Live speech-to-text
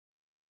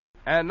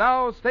And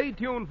now, stay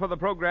tuned for the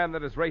program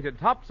that is rated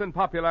tops in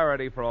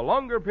popularity for a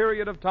longer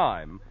period of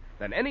time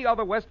than any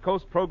other West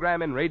Coast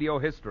program in radio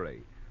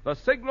history. The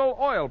Signal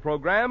Oil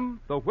program,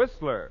 The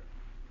Whistler.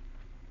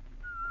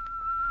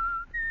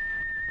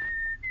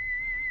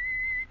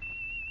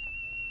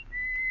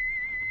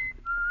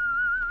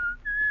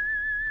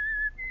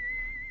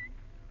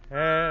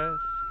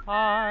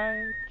 S-I-G-N-A-L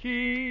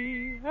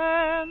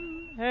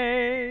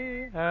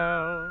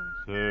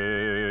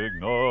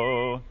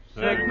Signal,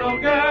 Signal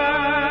Gasoline.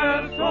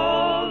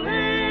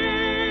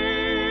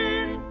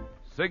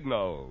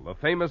 Signal, the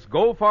famous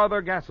Go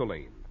Farther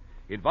gasoline,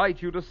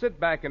 invites you to sit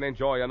back and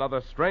enjoy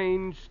another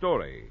strange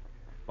story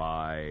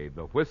by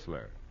The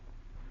Whistler.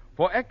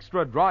 For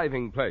extra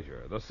driving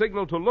pleasure, the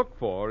signal to look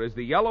for is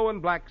the yellow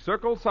and black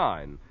circle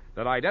sign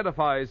that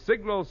identifies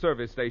Signal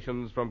service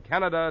stations from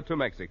Canada to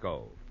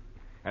Mexico.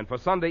 And for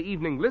Sunday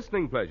evening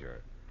listening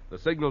pleasure, the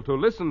signal to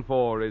listen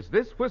for is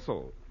this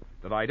whistle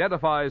that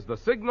identifies the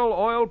Signal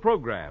Oil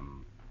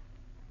program,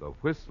 The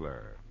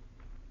Whistler.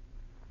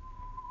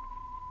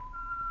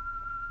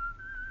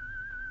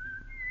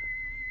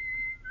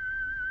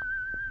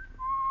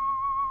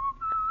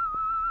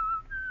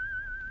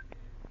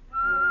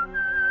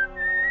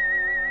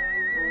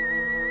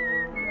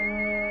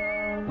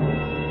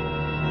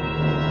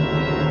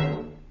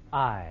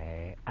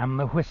 I am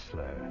the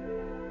Whistler,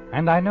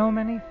 and I know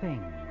many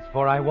things,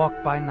 for I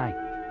walk by night.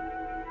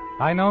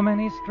 I know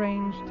many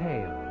strange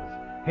tales,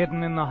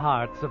 hidden in the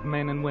hearts of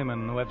men and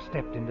women who have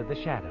stepped into the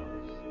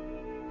shadows.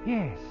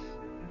 Yes,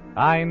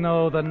 I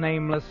know the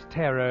nameless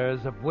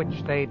terrors of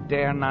which they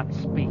dare not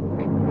speak.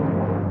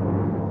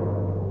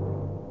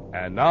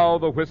 And now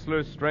the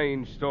Whistler's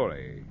strange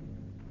story,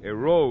 A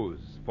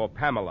Rose for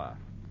Pamela.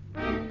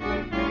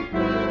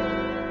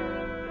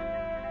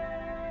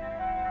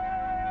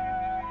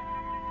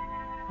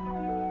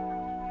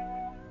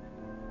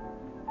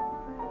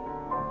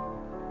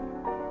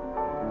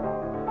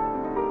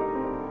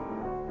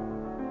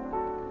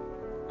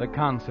 The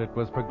concert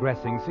was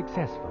progressing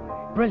successfully,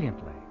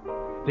 brilliantly.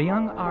 The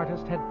young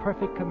artist had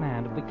perfect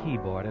command of the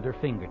keyboard at her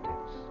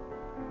fingertips,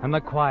 and the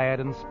quiet,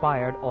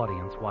 inspired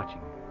audience watching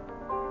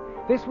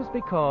her. This was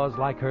because,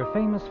 like her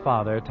famous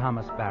father,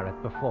 Thomas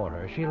Barrett, before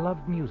her, she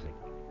loved music.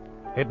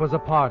 It was a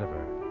part of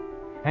her,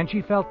 and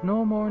she felt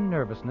no more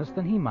nervousness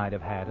than he might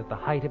have had at the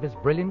height of his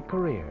brilliant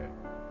career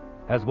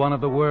as one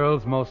of the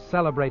world's most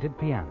celebrated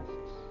pianists.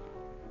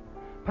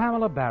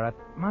 Pamela Barrett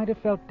might have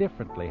felt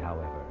differently,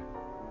 however,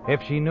 if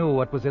she knew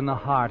what was in the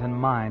heart and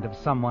mind of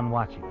someone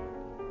watching her.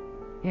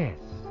 Yes,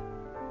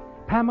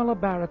 Pamela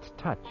Barrett's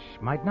touch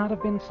might not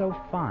have been so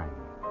fine,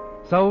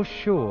 so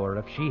sure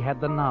if she had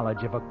the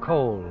knowledge of a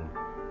cold,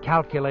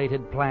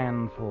 calculated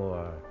plan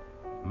for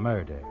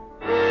murder.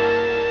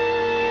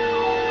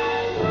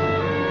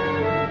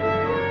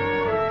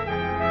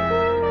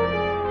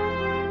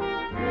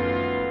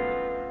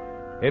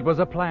 It was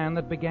a plan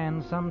that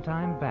began some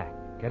time back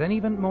at an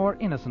even more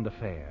innocent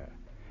affair,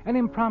 an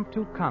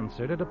impromptu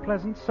concert at a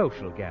pleasant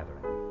social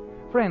gathering,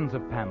 friends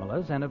of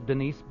Pamela's and of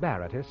Denise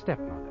Barrett, her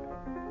stepmother.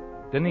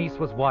 Denise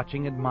was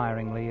watching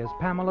admiringly as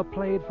Pamela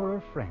played for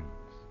her friends,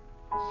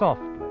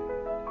 softly,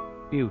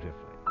 beautifully.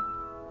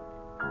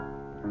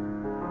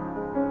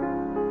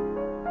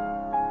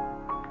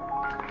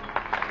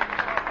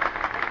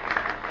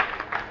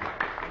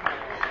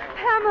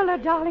 Pamela,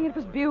 darling, it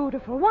was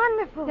beautiful,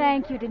 wonderful.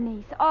 Thank you,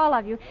 Denise. All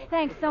of you.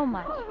 Thanks so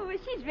much. Oh,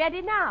 she's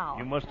ready now.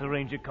 You must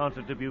arrange a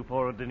concert debut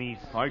for her, Denise.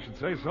 I should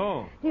say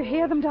so. You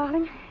hear them,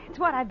 darling? It's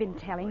what I've been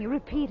telling you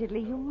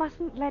repeatedly. You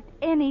mustn't let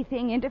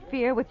anything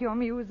interfere with your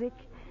music.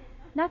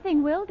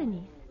 Nothing will,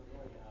 Denise.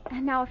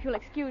 And now, if you'll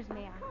excuse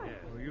me,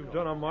 Well, you've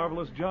done a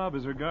marvelous job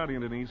as her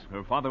guardian, Denise.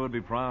 Her father would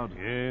be proud.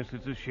 Yes,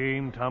 it's a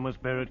shame Thomas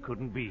Barrett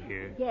couldn't be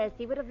here. Yes,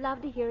 he would have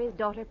loved to hear his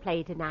daughter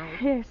play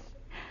tonight. Yes.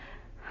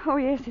 Oh,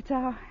 yes, it's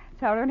our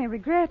only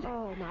regret.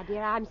 Oh, now,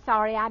 dear, I'm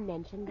sorry I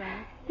mentioned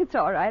that. It's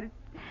all right.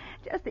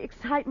 Just the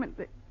excitement,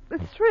 the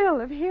thrill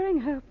of hearing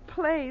her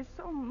play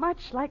so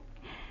much like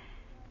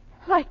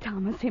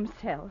Thomas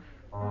himself.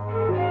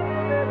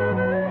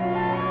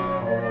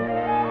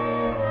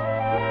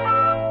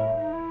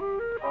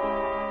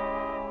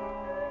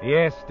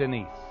 Yes,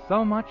 Denise,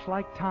 so much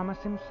like Thomas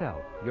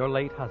himself, your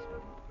late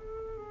husband.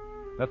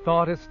 The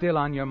thought is still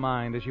on your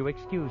mind as you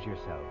excuse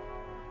yourself.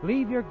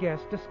 Leave your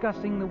guest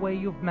discussing the way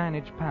you've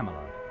managed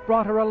Pamela,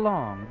 brought her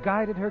along,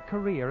 guided her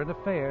career and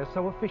affairs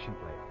so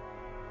efficiently.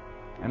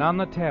 And on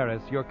the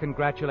terrace, you're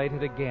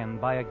congratulated again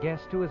by a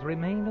guest who has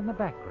remained in the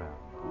background.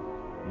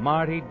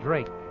 Marty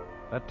Drake,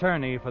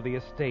 attorney for the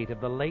estate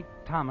of the late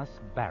Thomas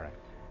Barrett.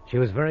 She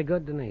was very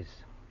good,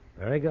 Denise.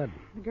 Very good.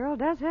 The girl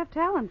does have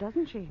talent,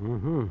 doesn't she?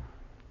 Mm-hmm.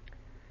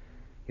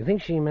 You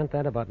think she meant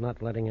that about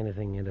not letting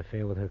anything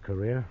interfere with her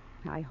career?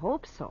 I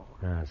hope so.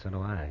 So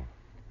do I.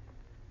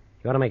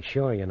 You ought to make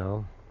sure, you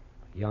know.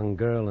 Young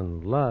girl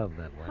in love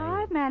that way.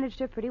 I've managed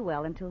her pretty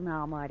well until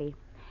now, Marty.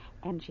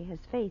 And she has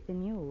faith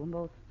in you,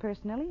 both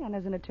personally and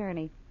as an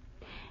attorney.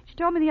 She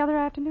told me the other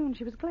afternoon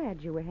she was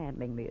glad you were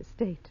handling the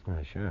estate.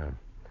 Sure.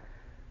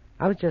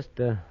 I was just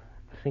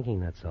thinking,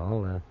 that's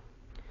all.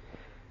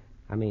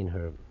 I mean,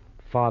 her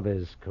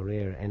father's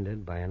career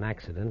ended by an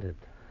accident.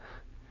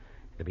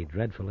 It'd be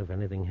dreadful if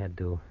anything had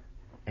to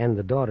end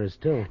the daughter's,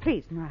 too.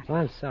 Please, Marty. Oh,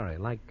 I'm sorry.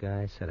 Like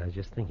I said, I was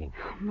just thinking.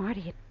 Oh,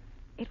 Marty,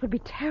 it would be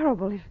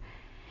terrible if...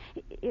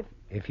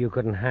 If you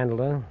couldn't handle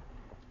her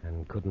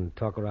and couldn't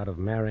talk her out of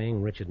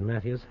marrying Richard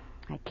Matthews?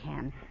 I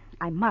can.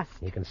 I must.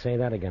 You can say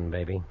that again,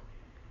 baby.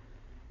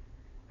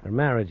 Her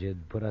marriage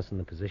had put us in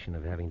the position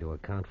of having to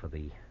account for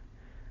the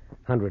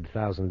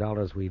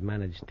 $100,000 we've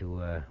managed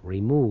to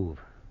remove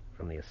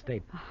from the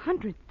estate.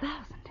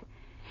 100,000?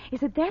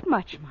 Is it that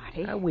much,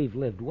 Marty? We've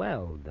lived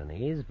well,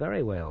 Denise,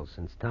 very well,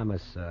 since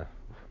Thomas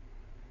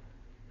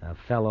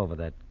fell over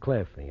that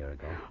cliff a year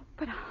ago.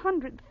 But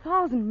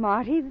 100,000,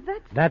 Marty,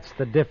 That's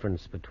the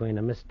difference between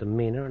a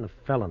misdemeanor and a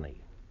felony.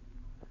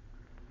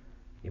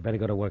 You better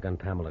go to work on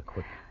Pamela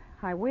quick.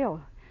 I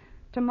will.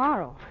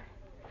 Tomorrow.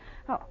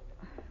 Oh,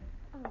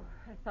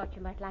 I thought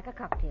you might like a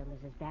cocktail,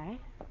 Mrs. Barrett.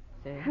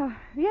 Sir?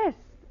 Yes.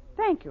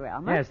 Thank you,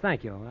 Alma. Yes,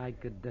 thank you. I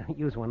could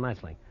use one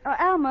nicely.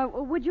 Alma,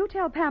 would you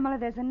tell Pamela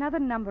there's another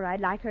number I'd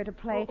like her to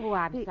play? Oh,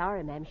 I'm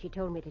sorry, ma'am. She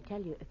told me to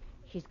tell you.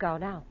 She's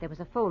gone out. There was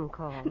a phone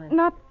call.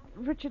 Not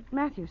Richard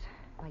Matthews.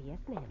 Why, yes,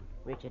 ma'am.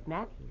 Richard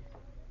Matthews.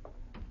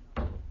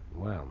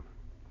 Well,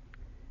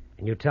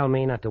 and you tell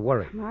me not to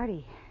worry.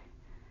 Marty,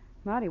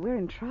 we're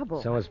in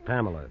trouble. So is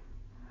Pamela.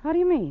 How do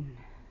you mean?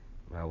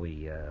 Well,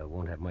 we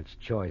won't have much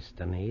choice,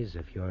 Denise.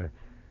 If your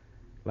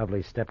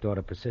lovely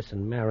stepdaughter persists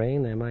in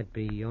marrying, there might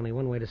be only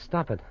one way to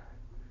stop it.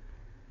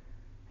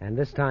 And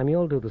this time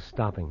you'll do the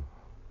stopping.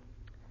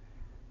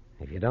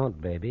 If you don't,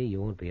 baby, you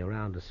won't be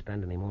around to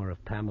spend any more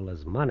of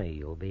Pamela's money.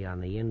 You'll be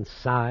on the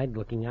inside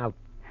looking out.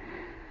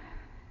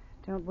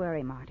 Don't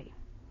worry, Marty.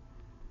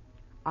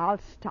 I'll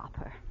stop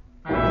her.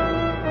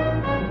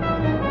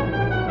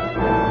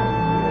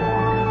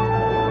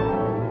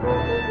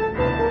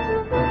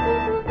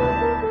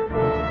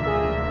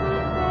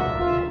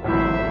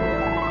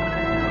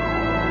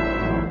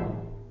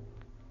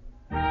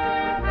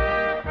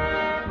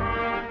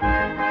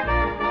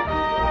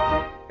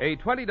 A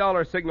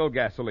 $20 Signal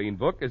gasoline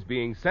book is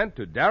being sent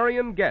to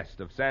Darian Guest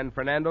of San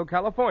Fernando,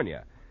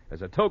 California,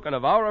 as a token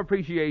of our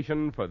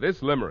appreciation for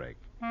this limerick.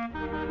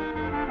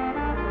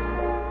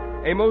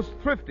 A most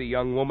thrifty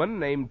young woman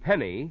named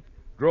Penny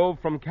drove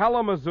from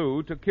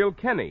Kalamazoo to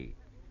Kilkenny.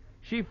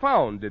 She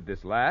found, did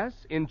this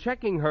lass, in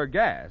checking her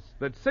gas,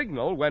 that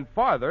Signal went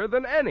farther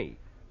than any.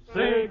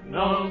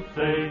 Signal,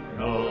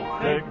 signal,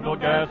 signal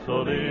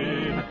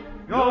gasoline.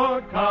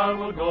 Your car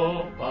will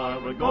go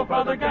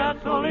far the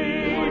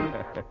gasoline.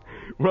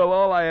 Well,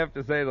 all I have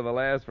to say to the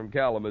lass from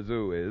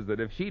Kalamazoo is that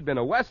if she'd been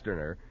a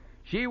Westerner,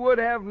 she would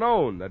have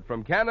known that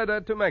from Canada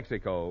to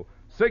Mexico,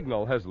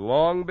 Signal has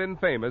long been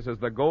famous as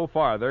the Go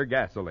Farther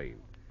gasoline.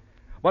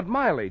 But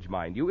mileage,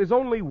 mind you, is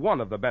only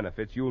one of the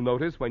benefits you'll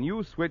notice when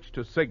you switch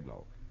to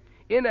Signal.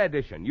 In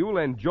addition, you'll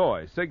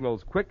enjoy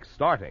Signal's quick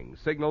starting,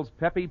 Signal's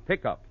peppy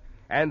pickup,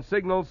 and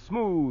Signal's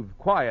smooth,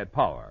 quiet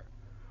power.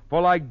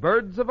 For like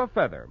birds of a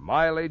feather,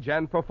 mileage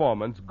and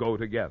performance go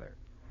together.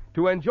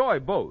 To enjoy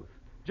both,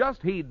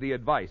 just heed the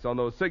advice on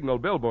those Signal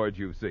billboards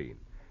you've seen.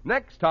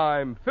 Next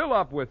time, fill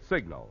up with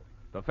Signal,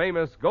 the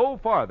famous Go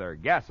Farther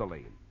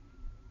gasoline.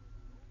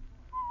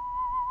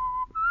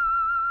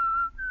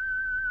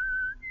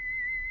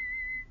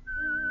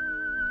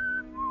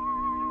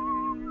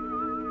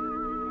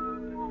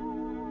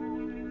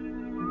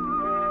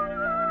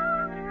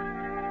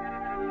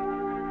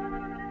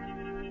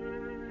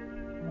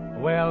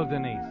 Well,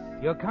 Denise,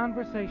 your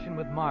conversation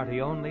with Marty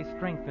only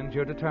strengthens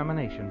your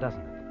determination, doesn't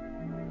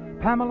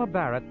it? Pamela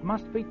Barrett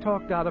must be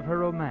talked out of her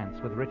romance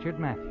with Richard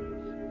Matthews.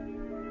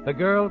 The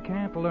girl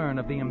can't learn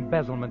of the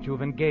embezzlement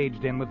you've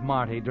engaged in with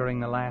Marty during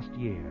the last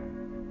year.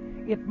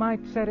 It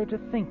might set her to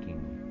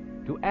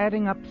thinking, to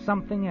adding up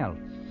something else,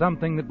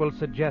 something that will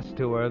suggest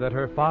to her that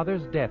her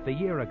father's death a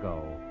year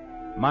ago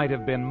might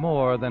have been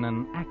more than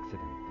an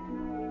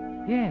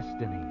accident. Yes,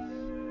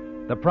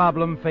 Denise, the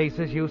problem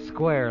faces you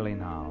squarely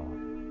now.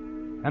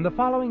 And the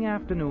following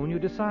afternoon, you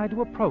decide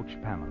to approach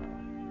Pamela,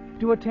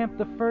 to attempt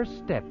the first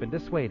step in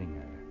dissuading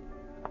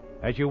her.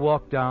 As you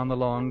walk down the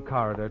long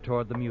corridor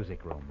toward the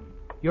music room,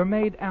 your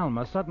maid,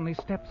 Alma, suddenly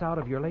steps out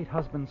of your late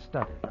husband's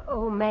study.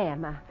 Oh,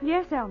 ma'am.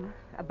 Yes, Alma.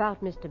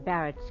 About Mr.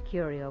 Barrett's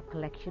curio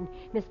collection,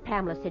 Miss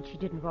Pamela said she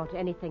didn't want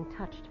anything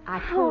touched. I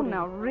Oh, told her...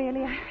 now,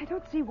 really? I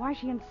don't see why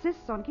she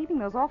insists on keeping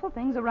those awful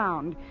things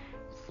around.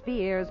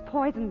 Spears,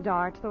 poison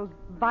darts, those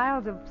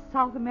vials of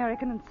South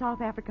American and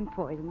South African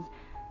poisons.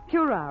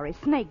 Curare,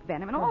 snake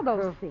venom, and all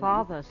those her things.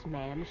 father's,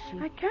 ma'am,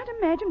 I can't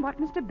imagine what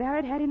Mr.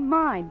 Barrett had in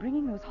mind,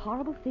 bringing those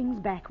horrible things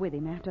back with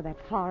him after that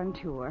foreign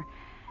tour.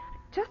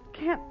 I just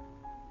can't...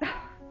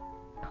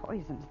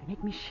 Poisons, they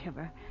make me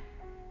shiver.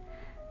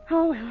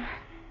 Oh, well,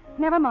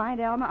 never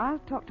mind, Alma. I'll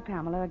talk to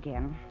Pamela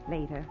again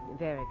later.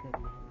 Very good,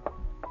 ma'am.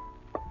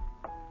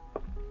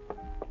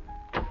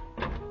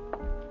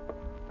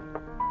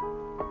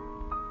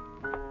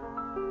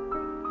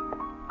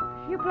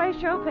 You play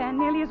Chopin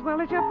nearly as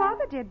well as your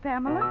father did,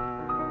 Pamela.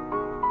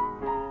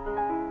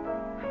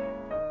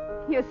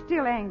 You're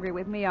still angry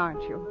with me,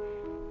 aren't you?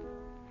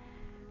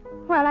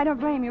 Well, I don't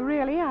blame you,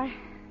 really. I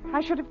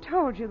should have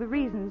told you the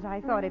reasons I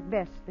thought it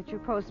best that you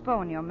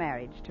postpone your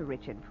marriage to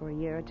Richard for a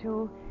year or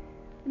two.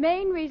 The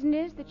main reason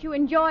is that you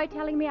enjoy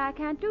telling me I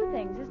can't do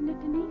things, isn't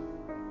it,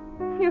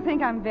 Denise? You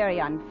think I'm very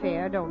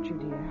unfair, don't you,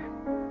 dear?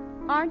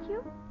 Aren't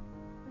you?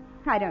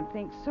 I don't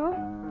think so.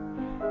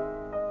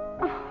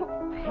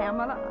 Oh,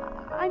 Pamela,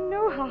 I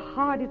know how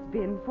hard it's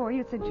been for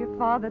you since your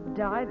father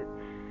died.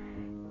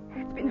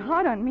 It's been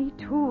hard on me,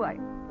 too.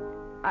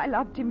 I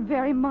loved him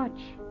very much.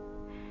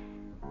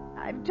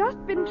 I've just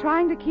been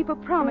trying to keep a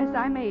promise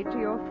I made to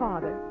your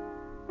father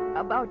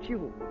about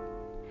you.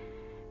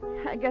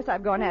 I guess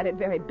I've gone at it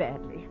very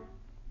badly.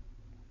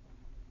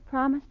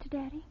 Promise to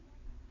Daddy?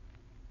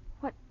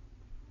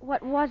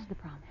 What was the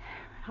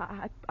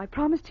promise? I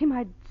promised him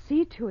I'd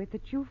see to it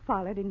that you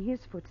followed in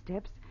his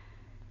footsteps,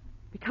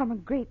 become a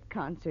great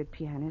concert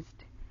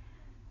pianist.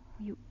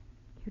 You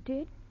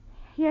did?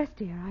 Yes,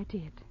 dear, I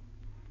did.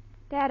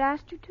 Dad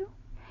asked you to?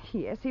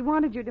 Yes, he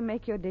wanted you to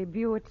make your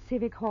debut at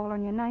Civic Hall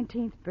on your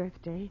 19th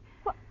birthday.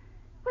 Well,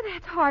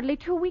 that's hardly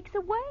 2 weeks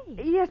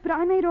away. Yes, but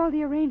I made all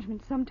the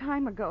arrangements some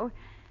time ago.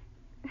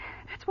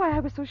 That's why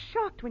I was so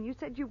shocked when you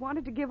said you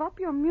wanted to give up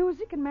your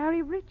music and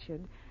marry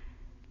Richard.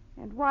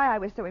 And why I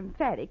was so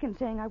emphatic in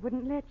saying I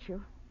wouldn't let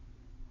you.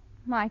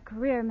 My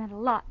career meant a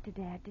lot to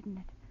Dad, didn't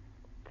it?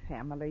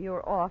 Pamela,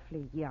 you're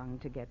awfully young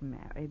to get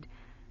married.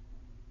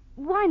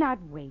 Why not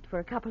wait for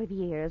a couple of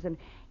years and,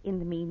 in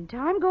the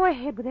meantime, go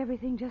ahead with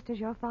everything just as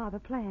your father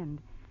planned?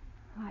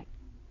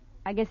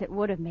 I guess it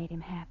would have made him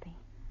happy.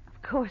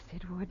 Of course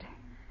it would.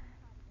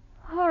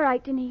 All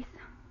right, Denise.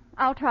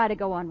 I'll try to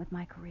go on with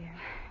my career.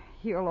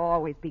 You'll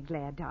always be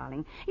glad,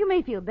 darling. You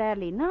may feel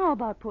badly now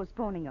about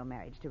postponing your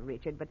marriage to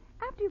Richard, but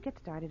after you get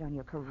started on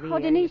your career... Oh,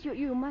 Denise,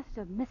 you must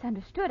have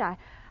misunderstood.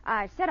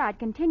 I said I'd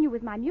continue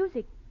with my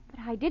music, but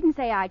I didn't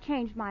say I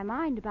changed my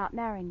mind about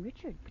marrying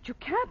Richard. But you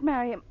can't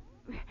marry him.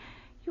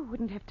 You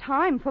wouldn't have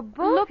time for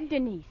both. Look,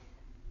 Denise.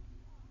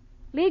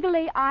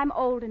 Legally, I'm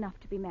old enough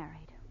to be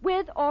married,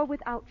 with or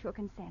without your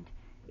consent,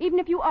 even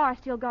if you are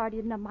still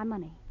guardian of my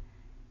money.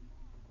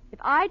 If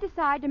I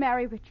decide to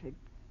marry Richard,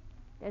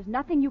 there's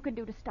nothing you can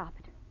do to stop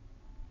it.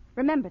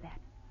 Remember that.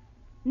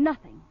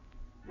 Nothing.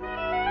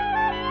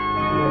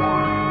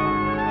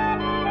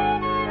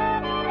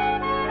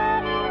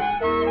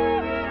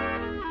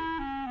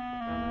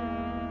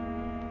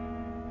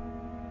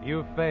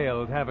 You've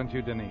failed, haven't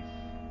you, Denise?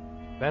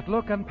 That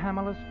look on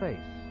Pamela's face.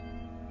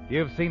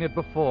 You've seen it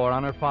before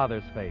on her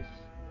father's face.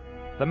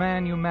 The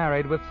man you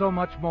married with so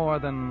much more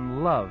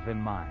than love in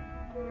mind.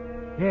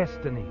 Yes,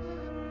 Denise.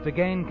 To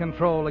gain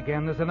control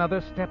again, there's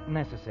another step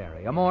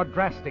necessary, a more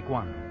drastic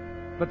one,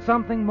 but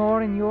something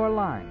more in your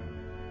line.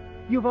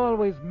 You've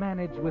always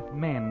managed with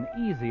men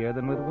easier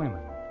than with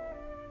women.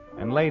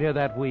 And later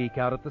that week,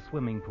 out at the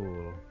swimming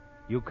pool,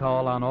 you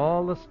call on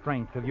all the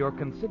strength of your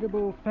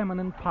considerable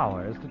feminine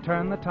powers to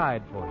turn the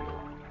tide for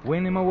you,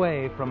 win him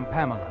away from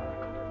Pamela.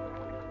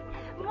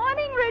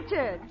 Morning,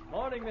 Richard.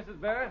 Morning,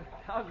 Mrs. Barrett.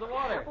 How's the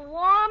water?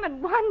 Warm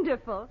and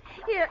wonderful.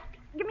 Here,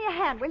 give me a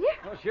hand, will you?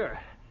 Oh, sure.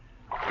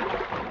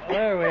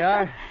 There we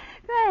are.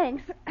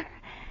 Thanks.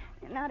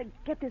 Now to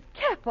get this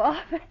cap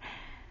off.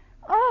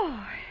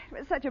 Oh, it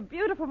was such a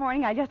beautiful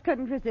morning, I just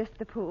couldn't resist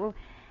the pool.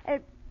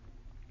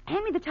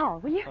 Hand me the towel,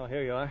 will you? Oh,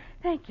 here you are.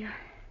 Thank you.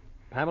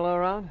 Pamela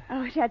around?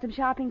 Oh, she had some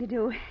shopping to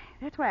do.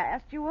 That's why I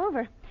asked you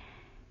over.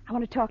 I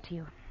want to talk to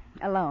you.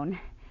 Alone.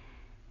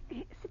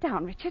 Sit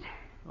down, Richard.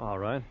 All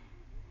right.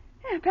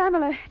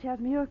 Pamela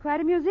tells me you're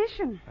quite a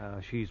musician.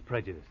 She's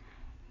prejudiced.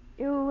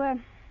 You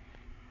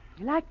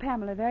like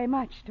Pamela very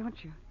much,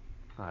 don't you?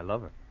 I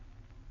love her.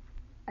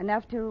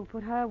 Enough to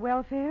put her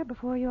welfare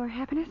before your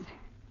happiness?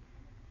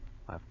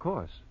 Of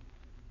course.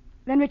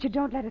 Then, Richard,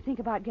 don't let her think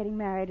about getting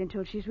married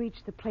until she's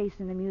reached the place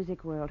in the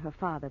music world her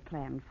father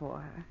planned for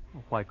her.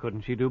 Well, why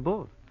couldn't she do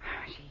both?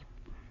 She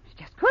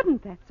just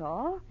couldn't, that's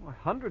all. Well,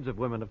 hundreds of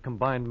women have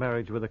combined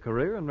marriage with a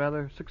career, and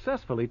rather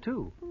successfully,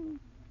 too.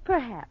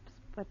 Perhaps,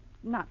 but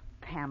not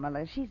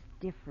Pamela. She's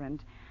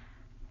different.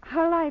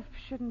 Her life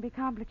shouldn't be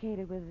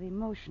complicated with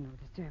emotional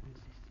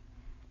disturbances.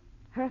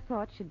 Her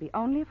thoughts should be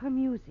only of her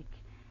music.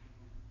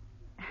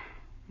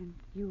 And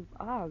you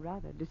are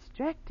rather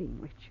distracting,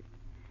 Richard.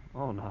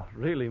 Oh, no,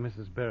 really,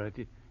 Mrs.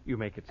 Barrett, you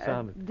make it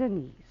sound...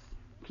 Denise,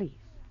 please.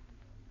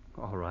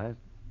 All right.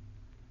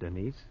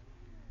 Denise?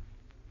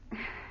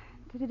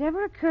 Did it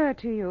ever occur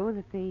to you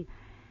that the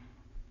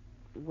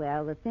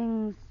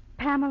things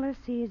Pamela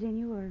sees in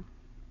you are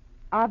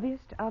obvious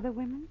to other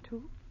women,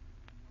 too?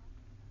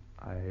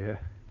 I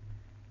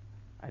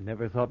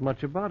never thought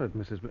much about it,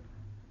 Mrs.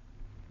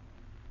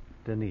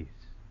 Denise.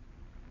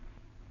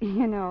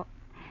 You know,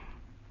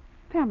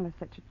 Pamela's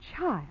such a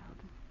child.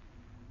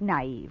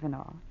 Naive and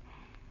all.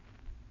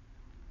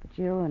 But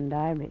you and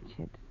I,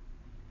 Richard,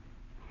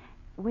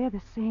 we're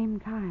the same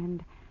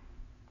kind.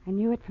 I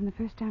knew it from the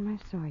first time I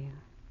saw you.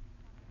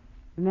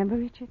 Remember,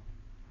 Richard?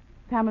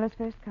 Pamela's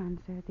first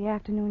concert, the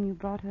afternoon you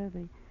brought her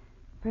the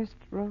first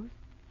rose?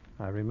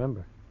 I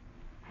remember.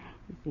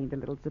 You seemed a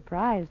little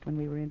surprised when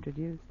we were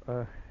introduced.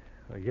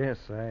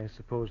 Yes, I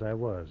suppose I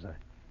was.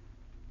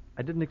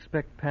 I didn't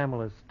expect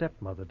Pamela's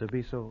stepmother to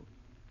be so,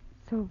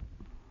 So,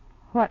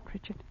 what,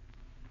 Richard?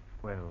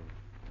 well,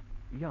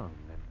 young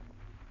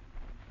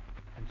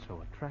and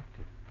so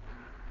attractive.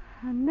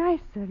 How nice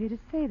of you to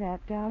say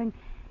that, darling.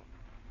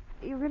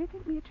 You really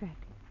think me attractive?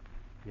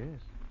 Yes.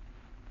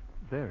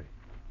 Very.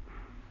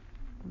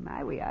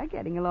 My, we are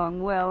getting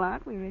along well,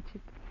 aren't we,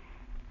 Richard?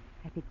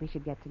 I think we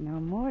should get to know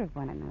more of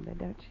one another,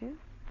 don't you?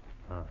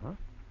 Uh-huh.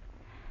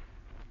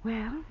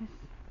 Well, there's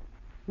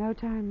no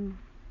time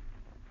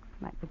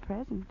like the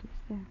present, is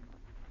there?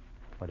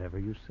 Whatever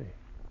you say,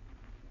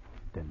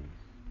 Denise.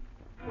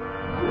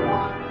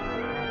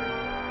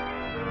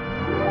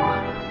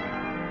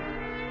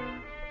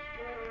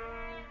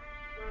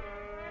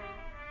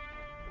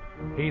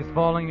 He's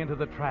falling into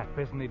the trap,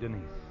 isn't he,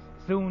 Denise?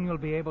 Soon you'll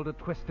be able to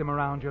twist him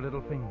around your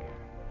little finger.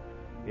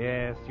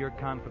 Yes, you're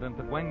confident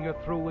that when you're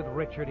through with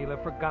Richard, he'll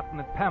have forgotten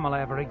that Pamela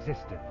ever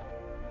existed.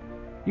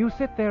 You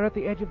sit there at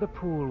the edge of the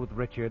pool with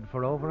Richard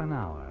for over an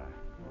hour.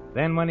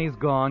 Then when he's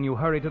gone, you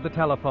hurry to the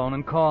telephone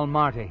and call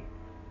Marty.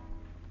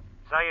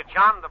 So you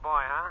charmed the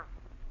boy, huh?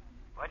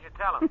 What'd you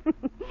tell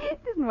him? It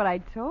isn't what I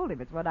told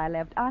him. It's what I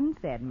left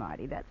unsaid,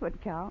 Marty. That's what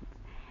counts.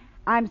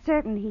 I'm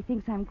certain he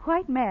thinks I'm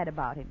quite mad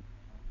about him.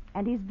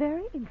 And he's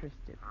very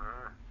interested.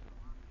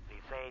 Did he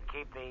say he'd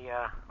keep the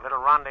little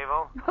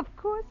rendezvous? Of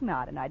course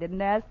not, and I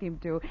didn't ask him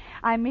to.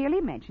 I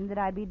merely mentioned that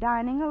I'd be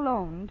dining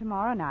alone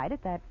tomorrow night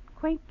at that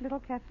quaint little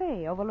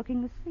cafe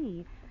overlooking the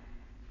sea.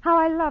 How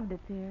I loved it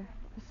there.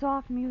 The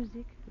soft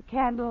music, the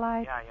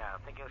candlelight. Yeah.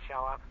 Think he'll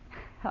show up?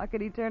 How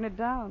could he turn it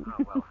down?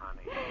 Oh, well,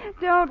 honey.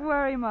 Don't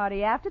worry,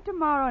 Marty. After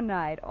tomorrow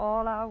night,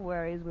 all our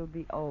worries will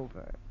be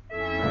over.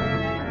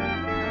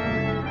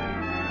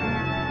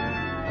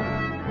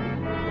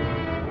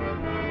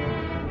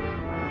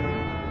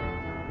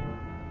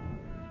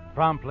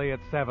 Promptly at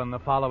 7 the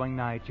following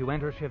night, you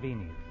enter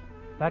Chevini's,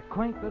 that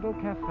quaint little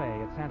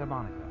cafe at Santa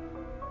Monica.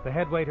 The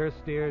head waiter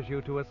steers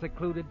you to a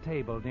secluded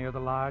table near the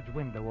large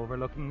window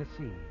overlooking the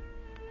sea.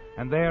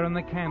 And there in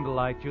the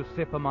candlelight, you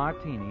sip a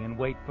martini and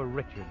wait for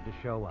Richard to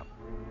show up.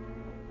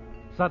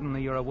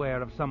 Suddenly, you're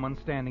aware of someone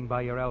standing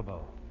by your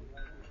elbow.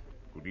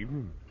 Good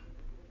evening.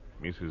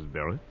 Mrs.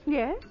 Barrett?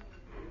 Yes?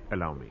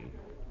 Allow me.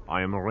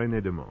 I am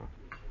René Demont.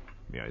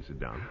 May I sit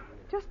down?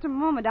 Just a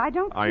moment. I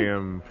don't I think...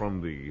 am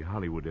from the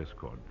Hollywood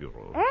Escort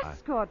Bureau.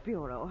 Escort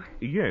Bureau?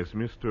 Yes,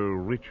 Mr.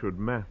 Richard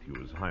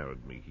Matthews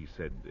hired me. He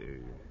said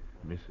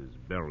Mrs.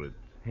 Barrett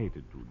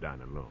hated to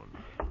dine alone.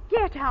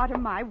 Get out of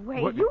my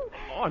way, What? you...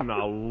 Oh,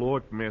 now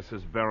look,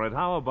 Mrs. Barrett.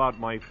 How about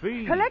my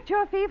fee? Collect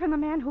your fee from the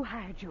man who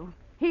hired you.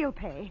 He'll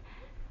pay.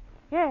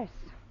 Yes,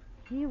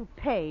 he'll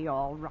pay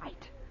all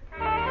right.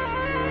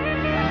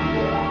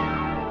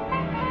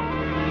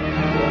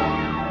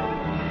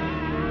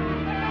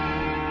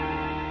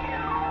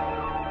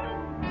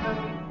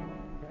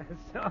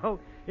 So,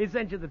 he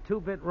sent you the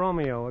two-bit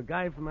Romeo, a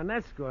guy from an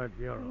escort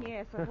bureau.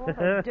 Yes, of all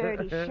the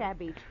dirty,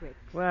 shabby tricks.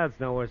 Well, it's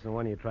no worse than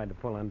one you tried to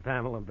pull on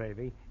Pamela,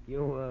 baby.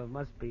 You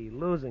must be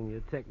losing your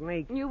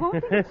technique. You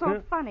won't think it's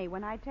so funny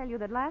when I tell you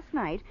that last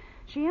night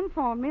she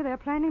informed me they're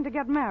planning to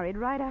get married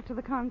right after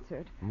the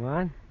concert. What?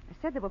 I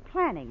said they were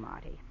planning,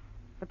 Marty,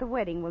 but the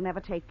wedding will never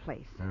take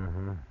place.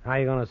 Uh-huh. How are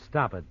you going to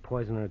stop it?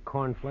 Poison her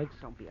cornflakes?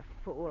 Don't be a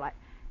fool.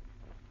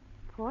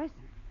 Poison?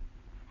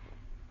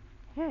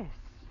 Yes,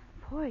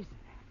 poison.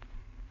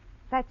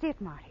 That's it,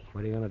 Marty.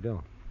 What are you going to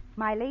do?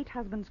 My late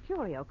husband's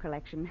curio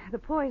collection. The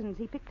poisons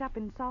he picked up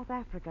in South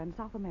Africa and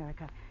South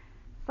America.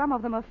 Some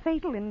of them are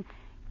fatal in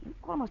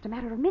almost a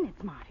matter of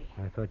minutes, Marty.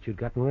 I thought you'd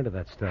gotten rid of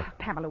that stuff.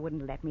 Pamela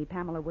wouldn't let me.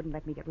 Pamela wouldn't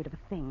let me get rid of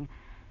a thing.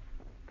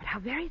 But how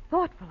very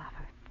thoughtful of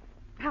her.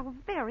 How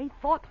very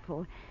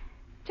thoughtful.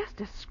 Just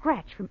a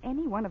scratch from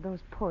any one of those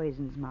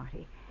poisons,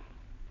 Marty.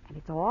 And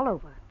it's all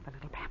over for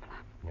little Pamela.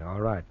 Yeah, all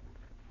right.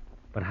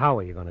 But how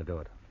are you going to do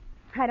it?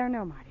 I don't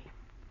know, Marty.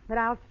 But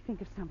I'll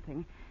think of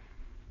something.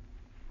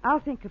 I'll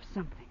think of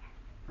something.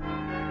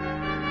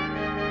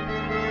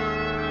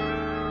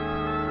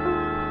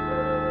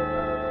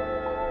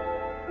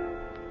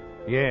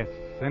 Yes,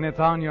 and it's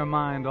on your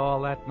mind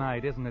all that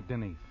night, isn't it,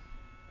 Denise?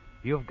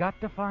 You've got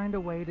to find a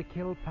way to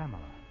kill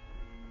Pamela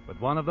with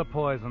one of the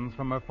poisons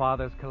from her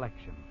father's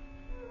collection.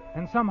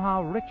 And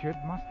somehow Richard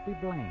must be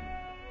blamed.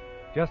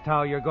 Just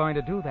how you're going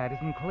to do that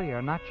isn't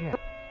clear, not yet.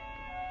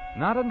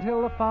 Not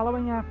until the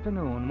following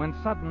afternoon, when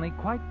suddenly,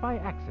 quite by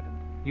accident,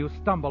 you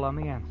stumble on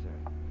the answer.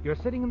 You're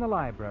sitting in the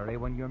library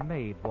when your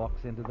maid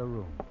walks into the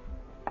room.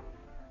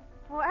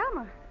 Oh,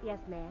 Alma, Yes,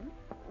 ma'am.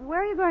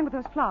 where are you going with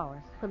those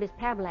flowers? Well, Miss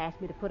Pamela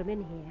asked me to put them in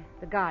here.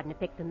 The gardener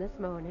picked them this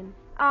morning.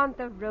 Aren't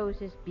the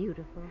roses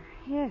beautiful?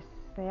 Yes,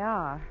 they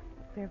are.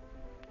 They're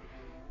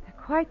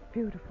quite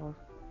beautiful.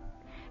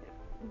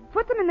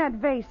 Put them in that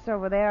vase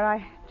over there.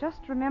 I just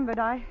remembered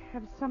I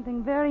have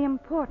something very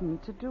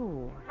important to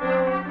do.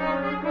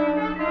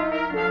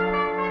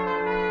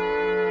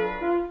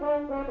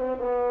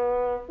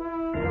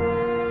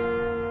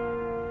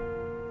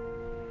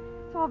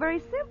 It's all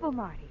very simple,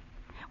 Marty.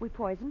 We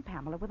poisoned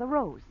Pamela with a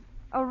rose.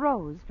 A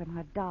rose from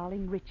her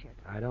darling Richard.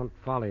 I don't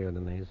follow you,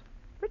 Denise.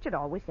 Richard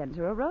always sends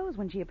her a rose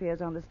when she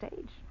appears on the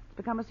stage. It's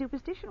become a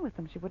superstition with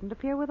them. She wouldn't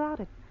appear without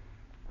it.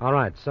 All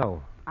right,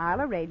 so. I'll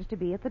arrange to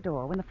be at the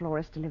door when the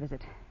florist delivers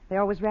it. They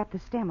always wrap the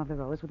stem of the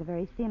rose with a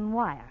very thin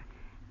wire.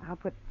 I'll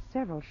put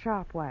several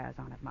sharp wires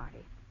on it, Marty.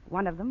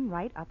 One of them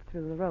right up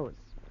through the rose.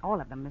 All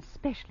of them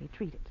especially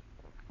treated.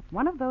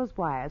 One of those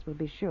wires will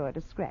be sure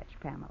to scratch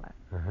Pamela.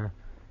 Uh-huh.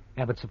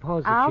 Yeah, but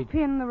suppose that I'll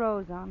pin the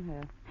rose on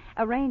her.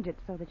 Arrange it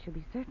so that she'll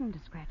be certain to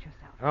scratch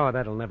herself. Oh,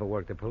 that'll never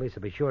work. The police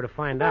will be sure to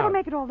find That'll out.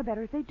 make it all the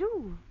better if they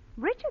do.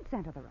 Richard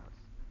sent her the rose.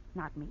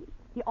 Not me.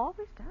 He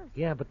always does.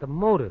 Yeah, but the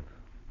motive.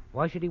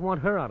 Why should he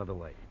want her out of the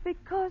way?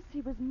 Because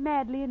he was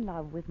madly in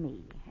love with me,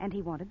 and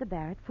he wanted the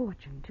Barrett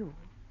fortune, too.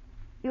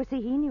 You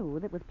see, he knew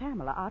that with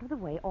Pamela out of the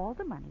way, all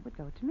the money would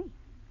go to me.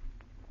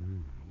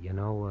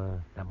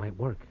 That might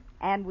work.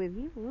 And with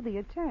you, the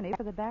attorney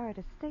for the Barrett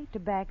estate, to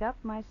back up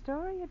my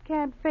story, it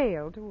can't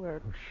fail to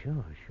work.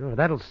 Oh, sure.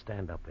 That'll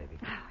stand up, baby.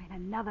 Oh, in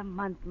another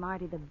month,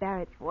 Marty, the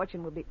Barrett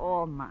fortune will be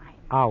all mine.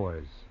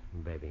 Ours,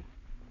 baby.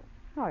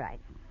 All right.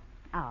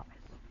 Ours.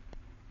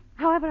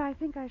 However, I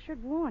think I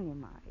should warn you,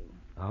 Marty.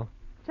 Oh?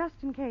 Just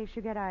in case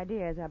you get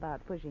ideas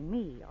about pushing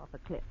me off a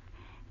cliff.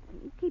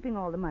 Keeping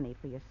all the money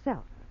for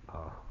yourself.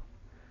 Oh.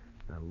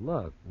 Now,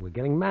 look, we're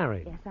getting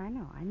married. Yes, I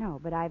know.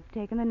 But I've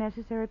taken the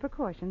necessary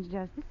precautions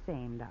just the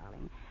same,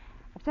 darling.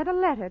 I've sent a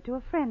letter to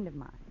a friend of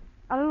mine,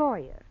 a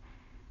lawyer.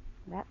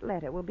 That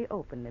letter will be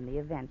opened in the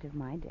event of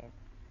my death.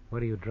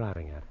 What are you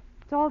driving at?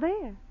 It's all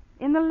there,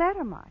 in the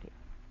letter, Marty.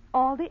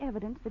 All the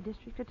evidence the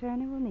district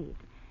attorney will need.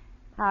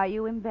 How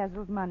you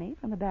embezzled money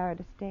from the Barrett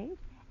estate,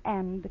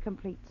 and the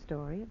complete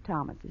story of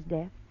Thomas's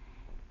death.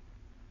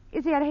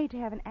 You see, I'd hate to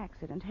have an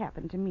accident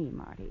happen to me,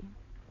 Marty.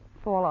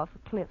 Fall off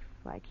a cliff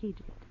like he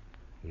did.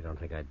 You don't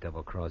think I'd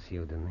double-cross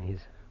you,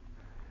 Denise?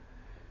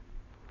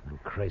 I'm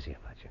crazy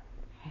about you.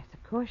 Yes,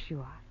 of course you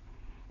are.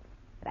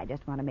 But I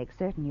just want to make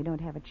certain you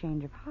don't have a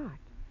change of heart.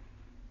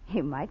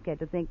 You might get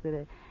to think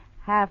that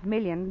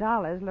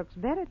 $500,000 looks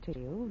better to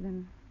you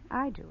than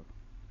I do.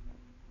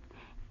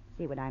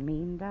 See what I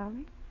mean,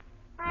 darling?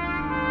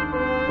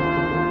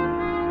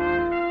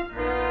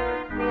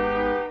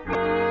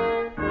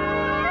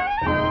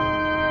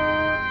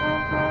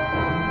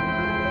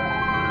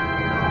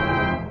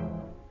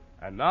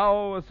 And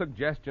now a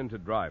suggestion to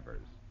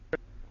drivers.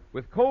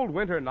 With cold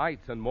winter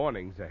nights and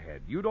mornings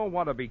ahead, you don't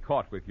want to be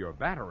caught with your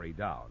battery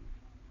down.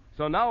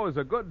 So now is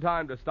a good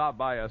time to stop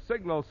by a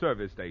Signal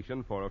service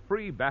station for a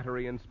free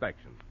battery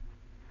inspection.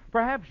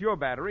 Perhaps your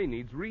battery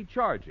needs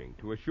recharging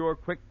to assure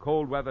quick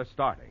cold weather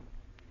starting.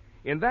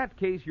 In that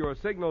case, your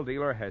Signal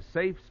dealer has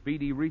safe,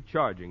 speedy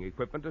recharging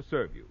equipment to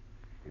serve you.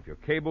 If your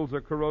cables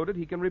are corroded,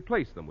 he can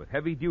replace them with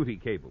heavy-duty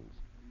cables.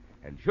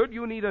 And should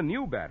you need a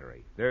new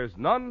battery, there's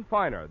none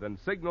finer than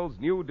Signal's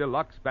new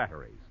deluxe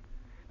batteries.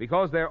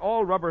 Because their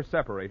all-rubber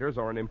separators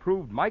are an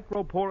improved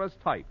microporous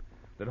type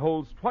that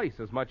holds twice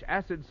as much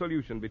acid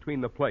solution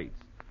between the plates.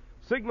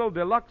 Signal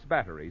deluxe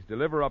batteries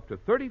deliver up to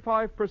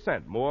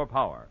 35% more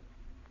power.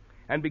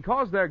 And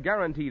because they're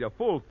guaranteed a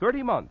full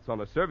 30 months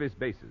on a service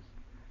basis,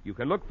 you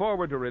can look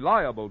forward to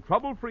reliable,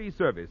 trouble-free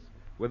service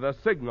with a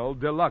Signal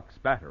deluxe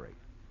battery.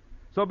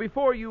 So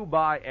before you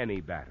buy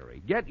any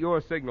battery, get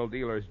your Signal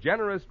dealer's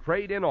generous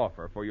trade-in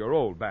offer for your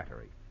old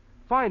battery.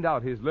 Find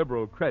out his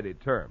liberal credit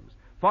terms.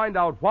 Find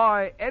out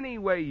why, any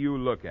way you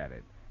look at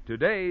it,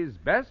 today's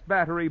best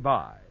battery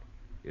buy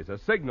is a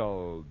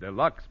Signal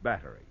deluxe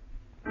battery.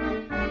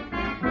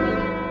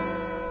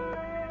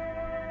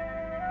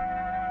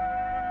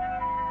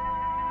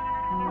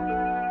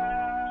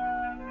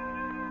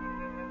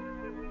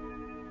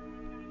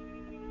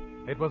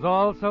 It was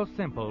all so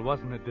simple,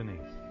 wasn't it, Denise?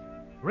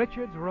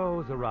 Richard's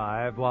rose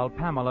arrived while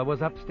Pamela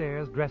was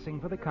upstairs dressing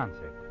for the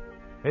concert.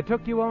 It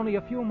took you only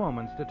a few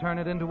moments to turn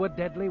it into a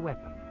deadly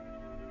weapon.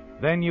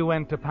 Then you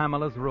went to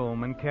Pamela's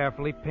room and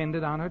carefully pinned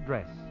it on her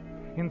dress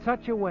in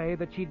such a way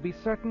that she'd be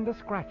certain to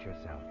scratch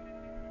herself,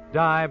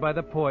 die by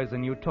the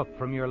poison you took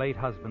from your late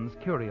husband's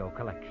curio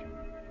collection.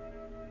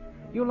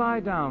 You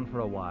lie down for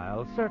a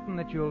while, certain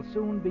that you'll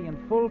soon be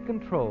in full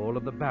control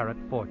of the Barrett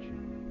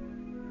fortune.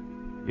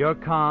 You're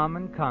calm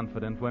and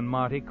confident when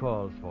Marty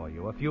calls for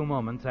you a few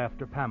moments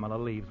after Pamela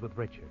leaves with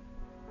Richard.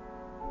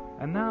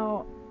 And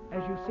now,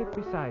 as you sit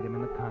beside him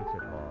in the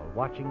concert hall,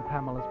 watching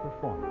Pamela's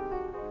performance,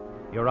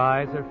 your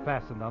eyes are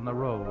fastened on the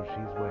rose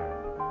she's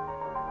wearing.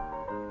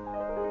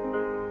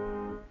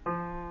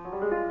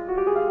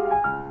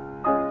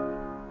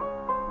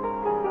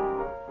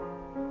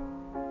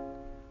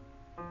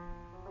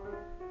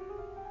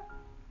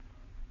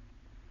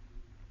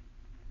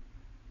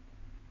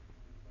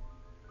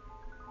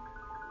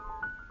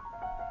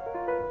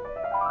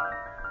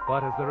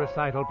 But as the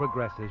recital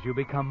progresses, you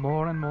become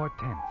more and more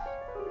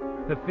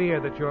tense. The fear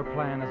that your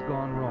plan has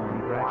gone wrong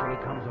gradually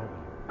comes over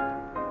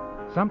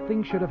you.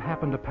 Something should have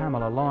happened to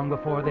Pamela long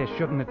before this,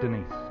 shouldn't it,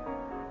 Denise?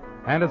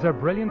 And as her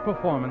brilliant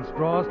performance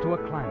draws to a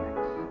climax,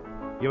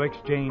 you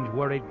exchange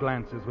worried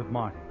glances with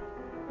Marty.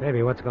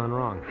 Baby, what's gone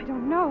wrong? I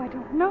don't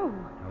know.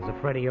 I was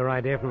afraid of your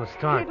idea from the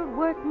start. It'll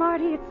work,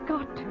 Marty. It's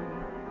got to.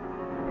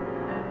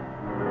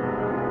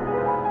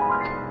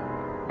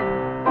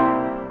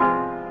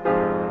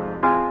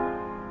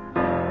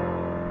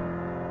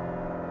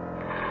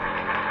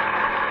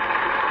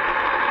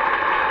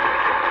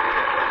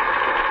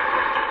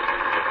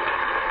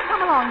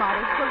 along,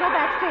 Marty. We'll go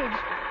backstage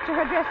to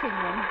her dressing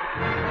room.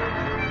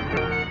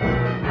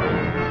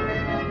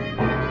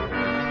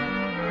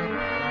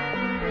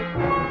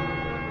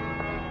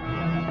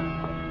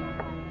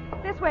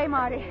 This way,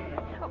 Marty.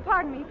 Oh,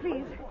 pardon me,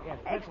 please.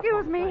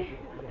 Excuse me.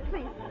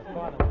 Please.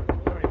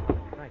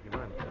 Thank you,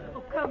 Ron.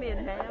 Oh, come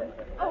in, ma'am.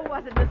 Oh,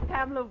 wasn't Miss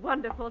Pamela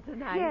wonderful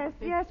tonight? Yes,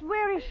 yes.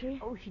 Where is she?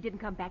 Oh, she didn't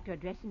come back to her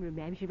dressing room,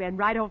 ma'am. She ran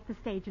right off the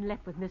stage and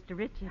left with Mr.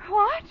 Richard.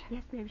 What?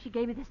 Yes, ma'am. She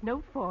gave me this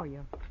note for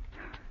you.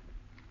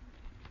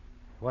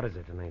 What is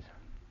it, Denise?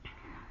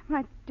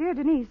 My dear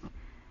Denise,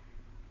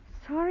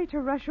 sorry to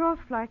rush off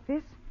like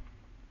this,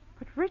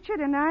 but Richard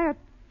and I are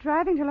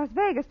driving to Las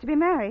Vegas to be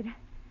married.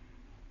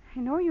 I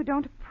know you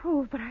don't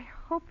approve, but I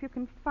hope you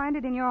can find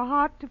it in your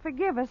heart to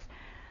forgive us.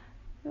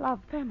 Love,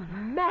 Pamela.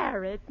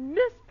 Married?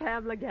 Miss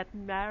Pamela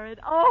getting married?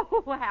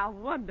 Oh, how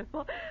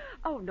wonderful.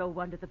 Oh, no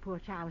wonder the poor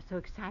child was so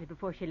excited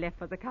before she left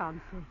for the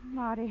concert.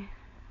 Marty,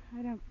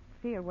 I don't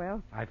feel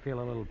well. I feel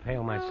a little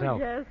pale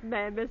myself. Oh, yes,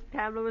 ma'am. Miss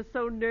Pamela was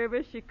so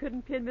nervous she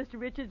couldn't pin Mr.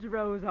 Richard's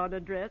rose on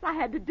her dress. I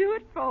had to do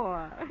it for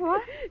her.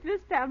 What?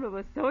 Miss Pamela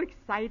was so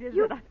excited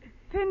You that I...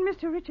 pinned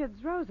Mr.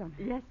 Richard's rose on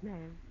her. Yes,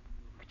 ma'am.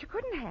 But you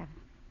couldn't have.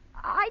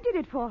 I did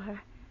it for her.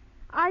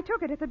 I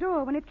took it at the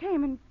door when it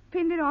came and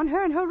pinned it on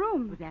her in her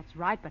room. Well, that's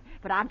right,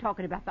 but I'm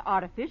talking about the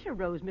artificial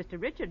rose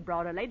Mr. Richard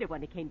brought her later when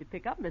he came to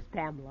pick up Miss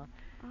Pamela.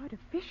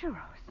 Artificial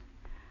rose?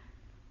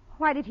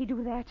 Why did he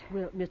do that?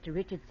 Well, Mr.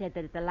 Richard said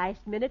that at the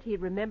last minute he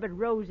remembered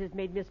roses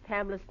made Miss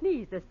Pamela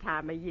sneeze this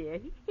time of year.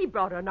 He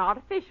brought her an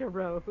artificial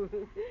rose.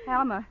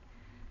 Alma,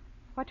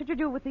 what did you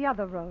do with the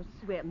other rose?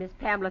 Well, Miss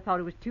Pamela thought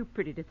it was too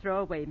pretty to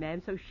throw away,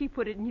 ma'am, so she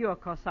put it in your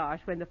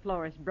corsage when the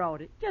florist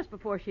brought it, just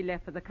before she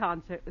left for the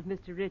concert with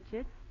Mr.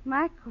 Richard.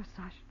 My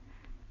corsage.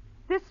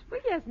 This... Well,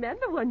 yes, ma'am,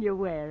 the one you're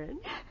wearing.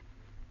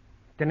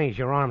 Denise,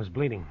 your arm's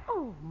bleeding.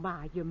 Oh,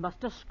 my, you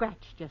must have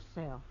scratched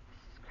yourself.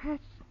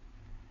 Scratched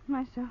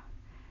myself?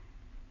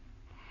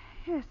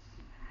 Yes,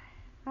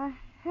 I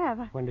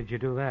have. When did you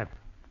do that?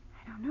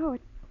 I don't know.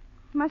 It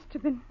must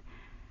have been...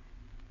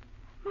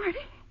 Marty,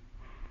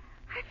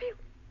 I feel...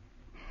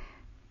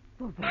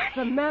 Well, what's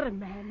the matter,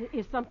 ma'am?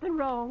 Is something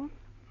wrong?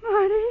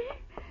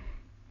 Marty.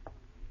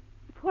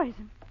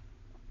 Poison.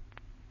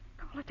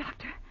 Call a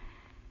doctor.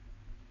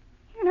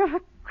 You know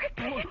how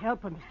quickly... Oh,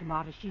 help her, Mr.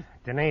 Marty. She's...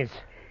 Denise.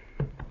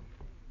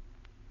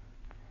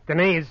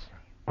 Denise.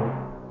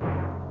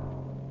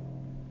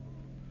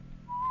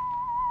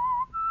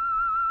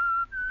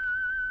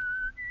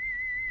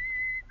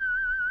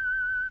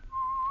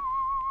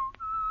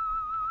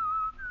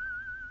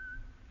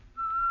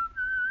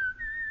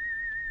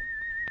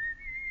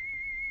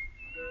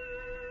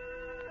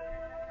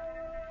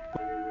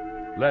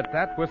 Let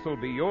that whistle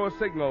be your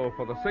signal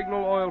for the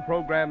Signal Oil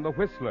program, The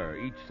Whistler,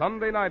 each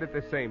Sunday night at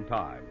this same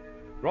time.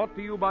 Brought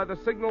to you by the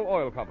Signal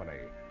Oil Company,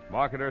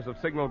 marketers of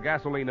Signal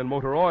gasoline and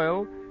motor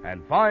oil,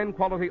 and fine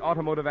quality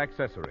automotive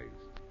accessories.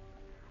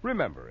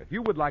 Remember, if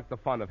you would like the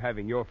fun of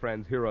having your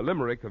friends hear a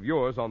limerick of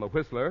yours on The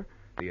Whistler,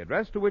 the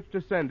address to which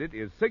to send it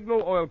is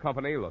Signal Oil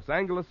Company, Los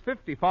Angeles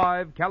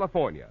 55,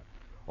 California.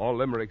 All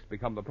limericks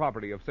become the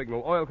property of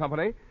Signal Oil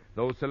Company.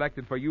 Those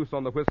selected for use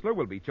on The Whistler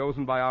will be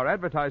chosen by our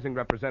advertising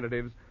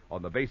representatives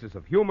on the basis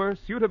of humor,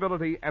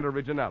 suitability, and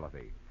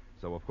originality.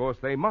 So, of course,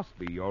 they must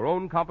be your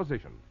own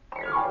composition.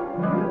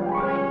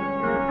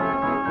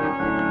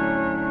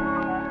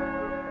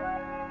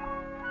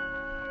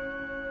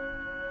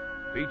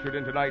 Featured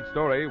in tonight's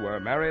story were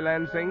Mary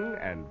Lansing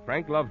and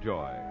Frank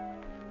Lovejoy.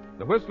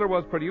 The Whistler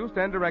was produced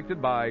and directed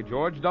by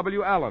George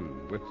W.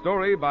 Allen, with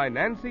story by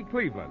Nancy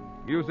Cleveland,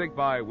 music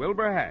by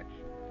Wilbur Hatch,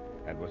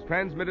 and was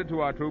transmitted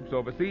to our troops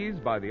overseas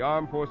by the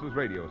Armed Forces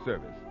Radio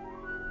Service.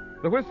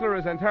 The Whistler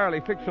is entirely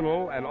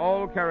fictional, and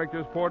all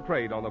characters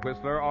portrayed on The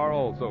Whistler are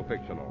also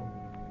fictional.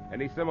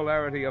 Any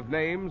similarity of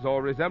names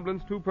or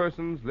resemblance to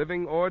persons,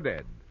 living or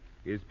dead,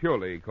 is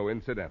purely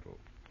coincidental.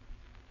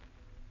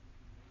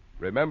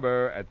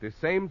 Remember, at this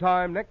same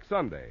time next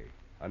Sunday,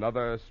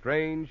 another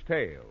strange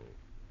tale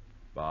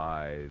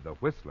by The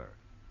Whistler.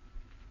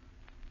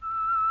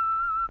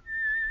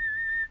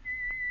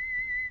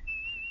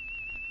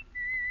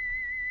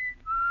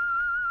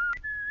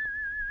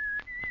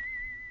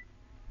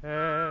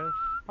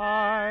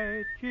 S-I-G-N-A-L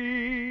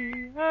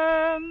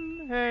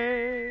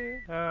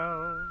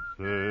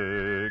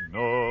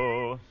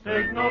Signal,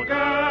 Signal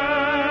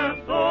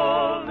gasoline.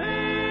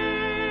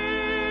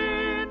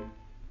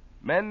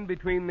 Men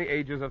between the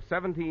ages of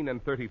 17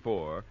 and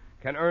 34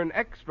 can earn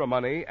extra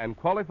money and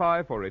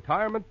qualify for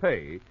retirement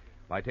pay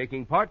by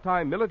taking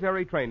part-time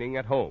military training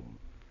at home.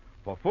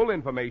 For full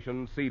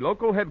information, see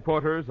local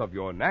headquarters of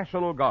your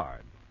National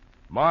Guard.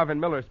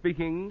 Marvin Miller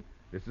speaking.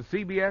 This is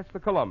CBS, the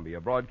Columbia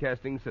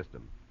Broadcasting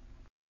System.